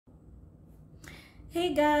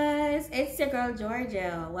Hey guys, it's your girl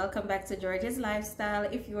Georgia. Welcome back to Georgia's Lifestyle.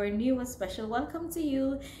 If you are new, a special welcome to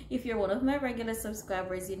you. If you're one of my regular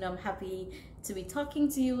subscribers, you know I'm happy to be talking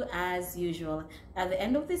to you as usual. At the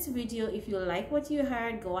end of this video, if you like what you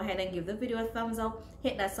heard, go ahead and give the video a thumbs up,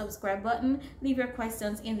 hit that subscribe button, leave your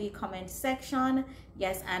questions in the comment section.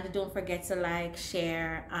 Yes, and don't forget to like,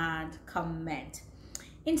 share, and comment.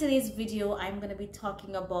 In today's video, I'm going to be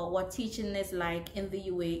talking about what teaching is like in the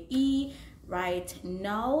UAE. Right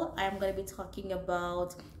now, I'm going to be talking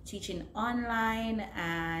about teaching online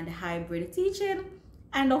and hybrid teaching.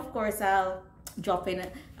 And of course, I'll drop in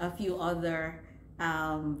a few other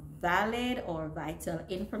valid or vital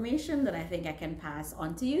information that I think I can pass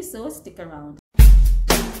on to you. So stick around.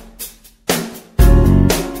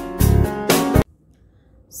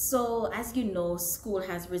 So as you know, school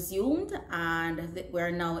has resumed and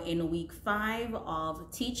we're now in week 5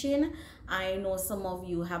 of teaching. I know some of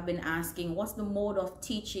you have been asking what's the mode of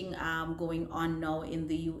teaching going on now in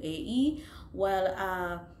the UAE.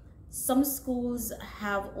 Well, some schools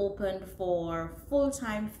have opened for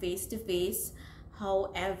full-time face-to-face.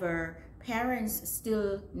 However, parents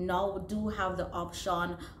still now do have the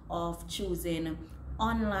option of choosing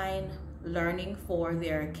online learning for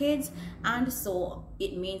their kids, and so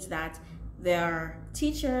it means that there are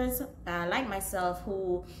teachers like myself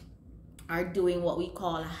who are doing what we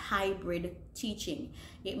call hybrid teaching.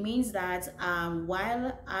 It means that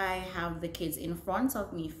while I have the kids in front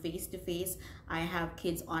of me face to face, I have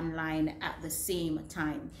kids online at the same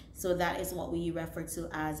time. So that is what we refer to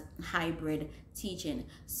as hybrid teaching.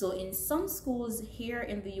 So in some schools here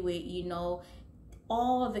in the UAE now,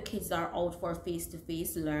 all the kids are out for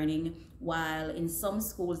face-to-face learning, while in some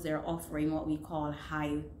schools they're offering what we call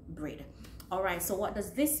hybrid. All right, so what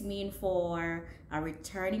does this mean for a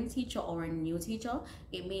returning teacher or a new teacher?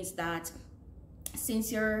 It means that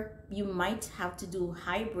since you might have to do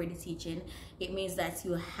hybrid teaching, it means that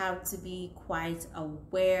you have to be quite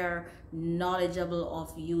aware, knowledgeable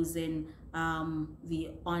of using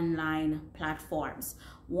the online platforms.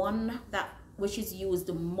 One which is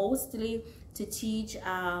used mostly to teach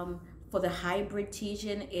for the hybrid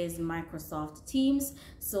teaching is Microsoft Teams.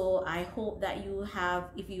 So I hope that you have,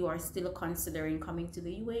 if you are still considering coming to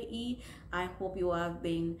the UAE, I hope you have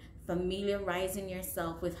been familiarizing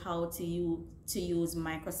yourself with how to use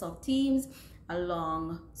Microsoft Teams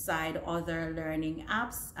alongside other learning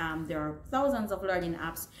apps. There are thousands of learning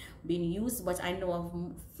apps being used, but I know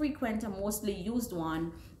of frequent and mostly used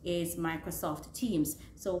one is Microsoft Teams.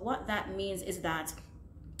 So what that means is that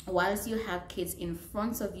whilst you have kids in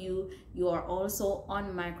front of you, you are also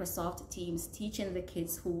on Microsoft Teams teaching the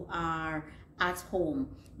kids who are at home.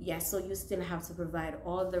 Yes, so you still have to provide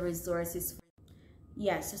all the resources.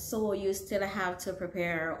 Yes, so you still have to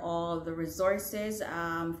prepare all the resources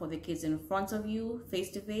for the kids in front of you face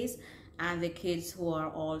to face and the kids who are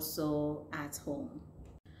also at home.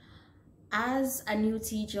 As a new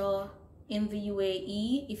teacher in the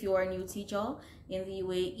UAE, if you are a new teacher in the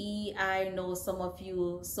UAE, I know some of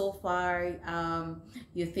you so far,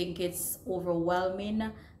 you think it's overwhelming.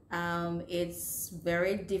 It's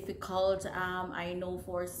very difficult, I know,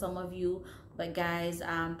 for some of you, but guys,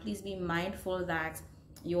 please be mindful that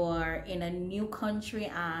you are in a new country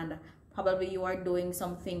and probably you are doing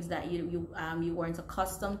some things that you weren't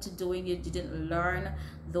accustomed to doing. You didn't learn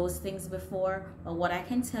those things before. But what I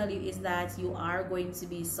can tell you is that you are going to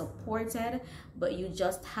be supported, but you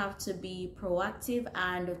just have to be proactive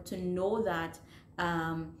and to know that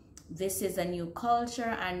this is a new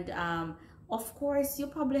culture. And of course, you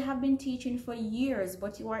probably have been teaching for years,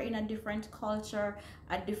 but you are in a different culture,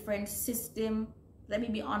 a different system. Let me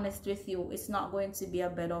be honest with you, it's not going to be a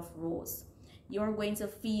bed of roses. You're going to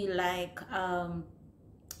feel like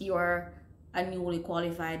you're a newly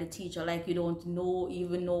qualified teacher, like you don't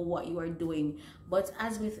even know what you are doing. But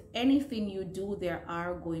as with anything you do, there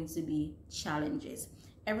are going to be challenges.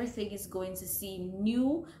 Everything is going to seem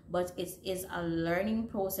new, but it is a learning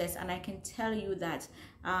process. And I can tell you that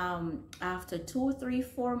after 2, 3,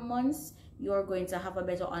 4 months, you're going to have a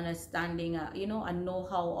better understanding, a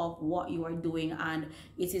know-how of what you are doing, and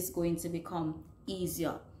it is going to become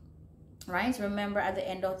easier. Right? Remember, at the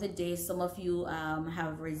end of the day, some of you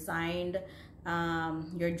have resigned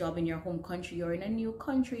your job in your home country. You're in a new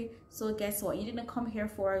country. So guess what? You didn't come here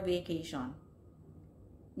for a vacation.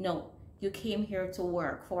 No, you came here to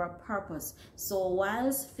work for a purpose. So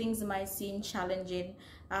whilst things might seem challenging,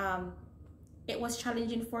 it was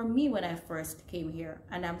challenging for me when I first came here,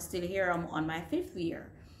 and I'm still here. I'm on my 5th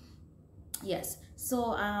year. Yes,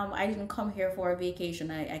 so I didn't come here for a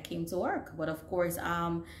vacation. I came to work, but of course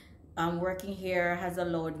working here has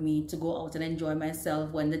allowed me to go out and enjoy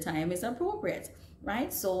myself when the time is appropriate,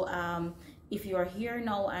 right? So if you're here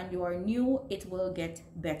now and you are new, it will get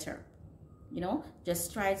better. You know,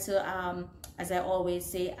 just try to, as I always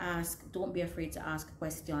say, don't be afraid to ask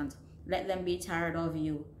questions. Let them be tired of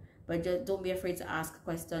you, but just don't be afraid to ask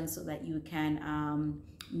questions so that you can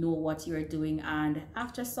know what you're doing. And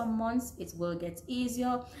after some months, it will get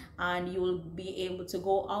easier and you will be able to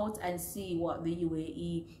go out and see what the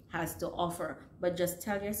UAE has to offer. But just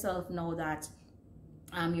tell yourself now that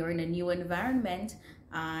you're in a new environment,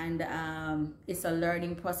 and it's a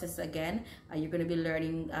learning process again. You're going to be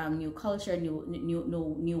learning new culture,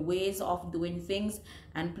 new ways of doing things,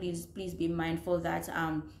 and please be mindful that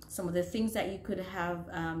some of the things that you could have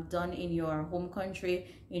done in your home country,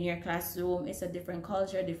 in your classroom, it's a different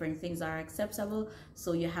culture, different things are acceptable,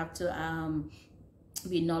 so you have to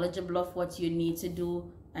be knowledgeable of what you need to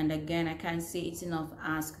do. And again, I can't say it's enough,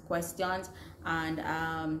 ask questions, and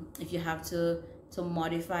if you have to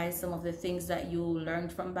modify some of the things that you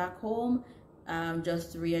learned from back home,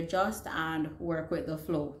 just readjust and work with the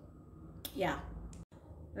flow. Yeah.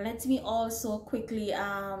 Let me also quickly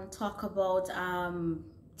talk about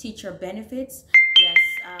teacher benefits. Yes,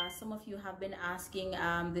 some of you have been asking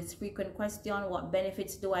this frequent question: what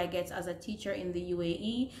benefits do I get as a teacher in the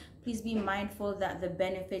UAE? Please be mindful that the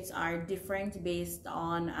benefits are different based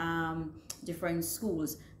on different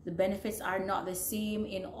schools. The benefits are not the same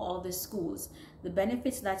in all the schools. The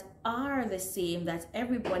benefits that are the same that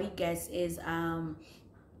everybody gets is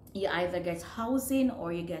you either get housing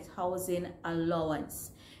or you get housing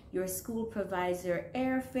allowance. Your school provides your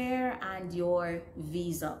airfare and your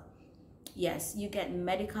visa. Yes, you get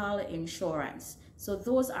medical insurance. So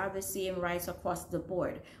those are the same rights across the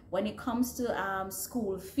board. When it comes to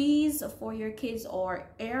school fees for your kids or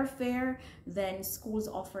airfare, then schools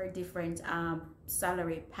offer different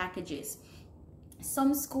salary packages.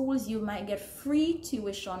 Some schools you might get free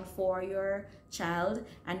tuition for your child,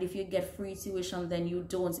 and if you get free tuition, then you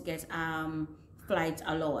don't get flight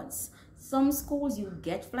allowance. Some schools you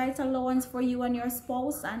get flight allowance for you and your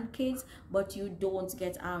spouse and kids, but you don't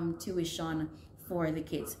get tuition for the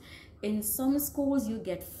kids. In some schools you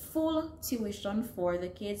get full tuition for the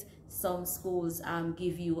kids. Some schools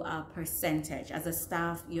give you a percentage. As a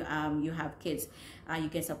staff, you have kids, you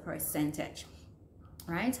get a percentage,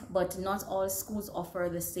 right? But not all schools offer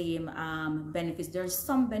the same benefits. There's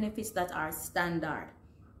some benefits that are standard,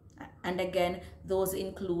 and again, those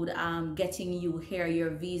include getting you here, your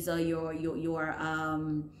visa,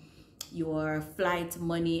 your flight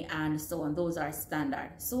money, and so on. Those are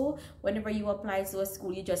standard. So whenever you apply to a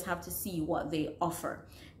school, you just have to see what they offer.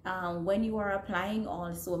 When you are applying,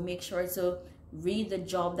 also make sure to read the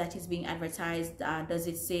job that is being advertised. Does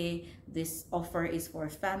it say this offer is for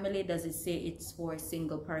family? Does it say it's for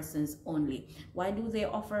single persons only? Why do they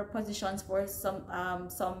offer positions for some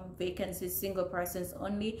vacancies single persons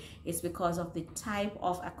only? It's because of the type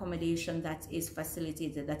of accommodation that is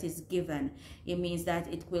facilitated, that is given. It means that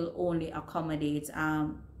it will only accommodate a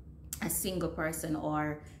single person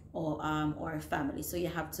or a family. So you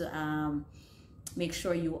have to make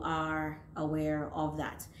sure you are aware of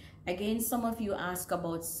that. Again, some of you ask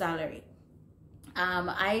about salary.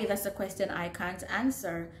 That's a question I can't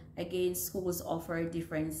answer. Again, schools offer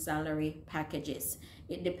different salary packages.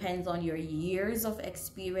 It depends on your years of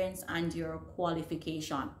experience and your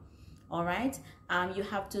qualification. All right. You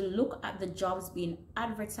have to look at the jobs being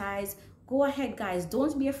advertised. Go ahead, guys.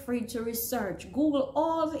 Don't be afraid to research. Google,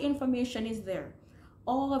 all the information is there.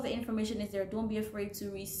 All of the information is there. Don't be afraid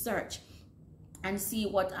to research and see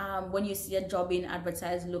what when you see a job being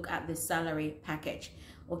advertised, look at the salary package.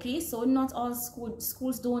 Okay, so not all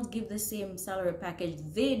schools don't give the same salary package.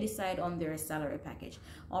 They decide on their salary package.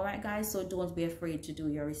 All right, guys, so don't be afraid to do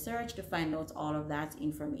your research to find out all of that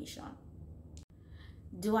information.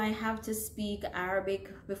 Do I have to speak Arabic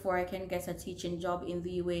before I can get a teaching job in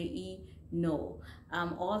the UAE? No.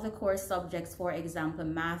 All the core subjects, for example,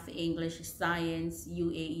 math, English, science,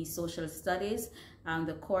 UAE social studies,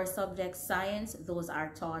 the core subjects, science, those are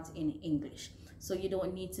taught in English. So you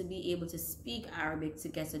don't need to be able to speak Arabic to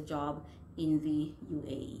get a job in the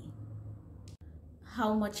UAE.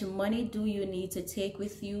 How much money do you need to take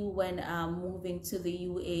with you when moving to the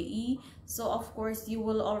UAE? So of course you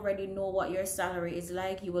will already know what your salary is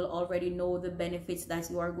like. You will already know the benefits that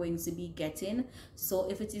you are going to be getting. So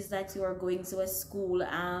if it is that you are going to a school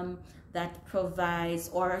that provides,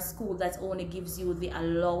 or a school that only gives you the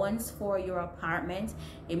allowance for your apartment,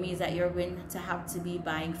 it means that you're going to have to be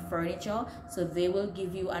buying furniture. So they will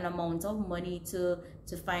give you an amount of money to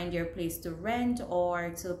find your place to rent or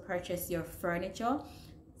to purchase your furniture.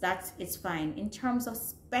 That's it's fine. In terms of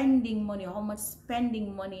spending money, how much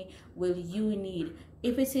spending money will you need?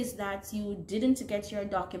 If it is that you didn't get your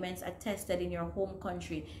documents attested in your home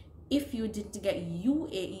country, if you didn't get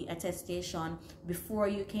UAE attestation before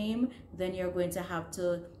you came, then you're going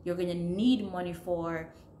to need money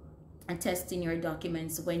for attesting your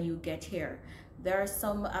documents when you get here. There are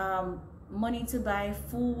some money to buy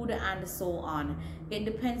food and so on. It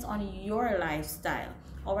depends on your lifestyle.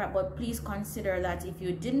 All right, but please consider that if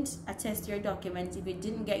you didn't attest your documents, if you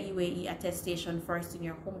didn't get UAE attestation first in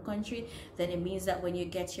your home country, then it means that when you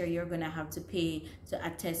get here, you're going to have to pay to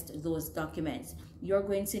attest those documents. You're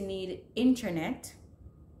going to need internet.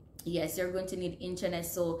 Yes, you're going to need internet.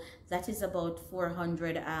 So that is about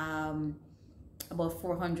 400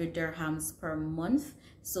 dirhams per month.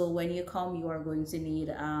 So when you come, you are going to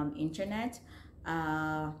need internet.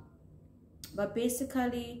 But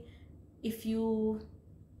basically, if you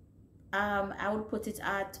I would put it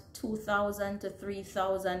at 2,000 to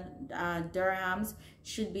 3,000 dirhams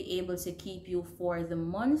should be able to keep you for the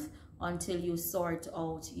month until you sort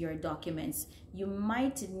out your documents. You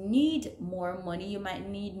might need more money. You might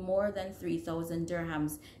need more than 3,000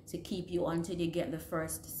 dirhams to keep you until you get the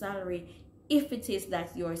first salary, if it is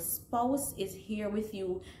that your spouse is here with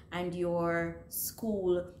you and your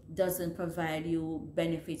school doesn't provide you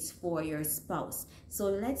benefits for your spouse. So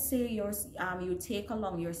let's say you take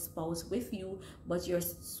along your spouse with you, but your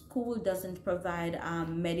school doesn't provide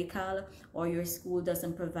medical, or your school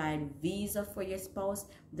doesn't provide visa for your spouse,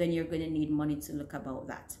 then you're going to need money to look about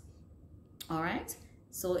that. All right.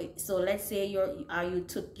 So let's say you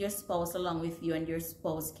took your spouse along with you, and your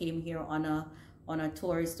spouse came here on a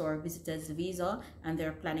tourist or visitor's visa, and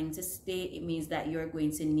they're planning to stay. It means that you're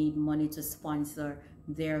going to need money to sponsor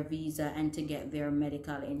their visa and to get their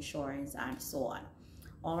medical insurance and so on.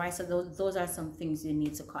 All right, so those are some things you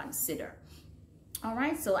need to consider. All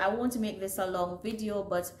right, so I won't make this a long video,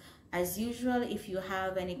 but as usual, if you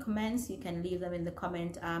have any comments, you can leave them in the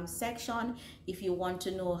comment section. If you want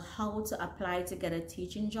to know how to apply to get a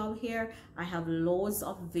teaching job here, I have loads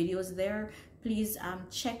of videos there. Please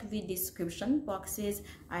check the description boxes.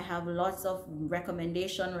 I have lots of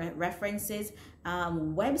recommendation references,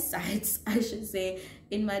 websites, I should say,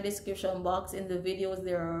 in my description box. In the videos,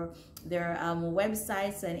 there are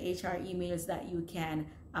websites and HR emails that you can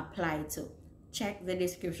apply to. Check the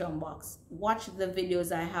description box. Watch the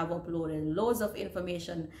videos I have uploaded. Loads of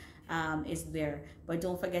information is there. But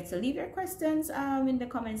don't forget to leave your questions in the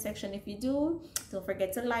comment section. If you do, don't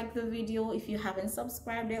forget to like the video. If you haven't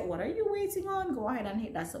subscribed yet, what are you waiting on? Go ahead and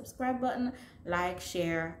hit that subscribe button, like,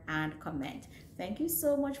 share, and comment. Thank you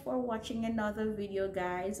so much for watching another video,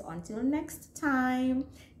 guys. Until next time,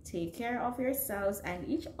 take care of yourselves and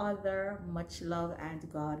each other. Much love and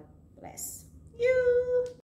God bless you.